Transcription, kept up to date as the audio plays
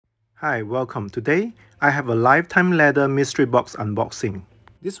Hi, welcome. Today, I have a Lifetime Leather mystery box unboxing.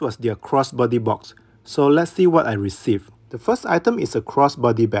 This was their crossbody box, so let's see what I received. The first item is a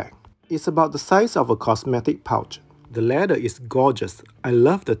crossbody bag. It's about the size of a cosmetic pouch. The leather is gorgeous. I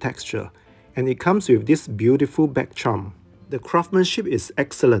love the texture, and it comes with this beautiful back charm. The craftsmanship is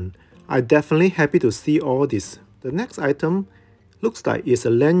excellent. I'm definitely happy to see all this. The next item looks like it's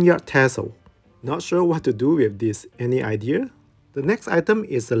a lanyard tassel. Not sure what to do with this. Any idea? The next item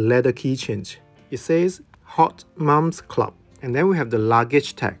is a leather keychain. It says Hot Moms Club. And then we have the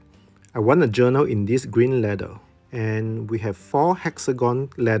luggage tag. I want a journal in this green leather. And we have 4 hexagon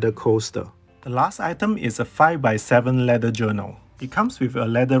leather coaster. The last item is a 5x7 leather journal. It comes with a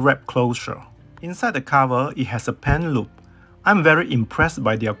leather wrap closure. Inside the cover, it has a pen loop. I'm very impressed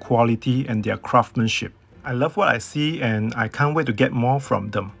by their quality and their craftsmanship. I love what I see and I can't wait to get more from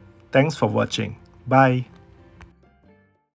them. Thanks for watching. Bye.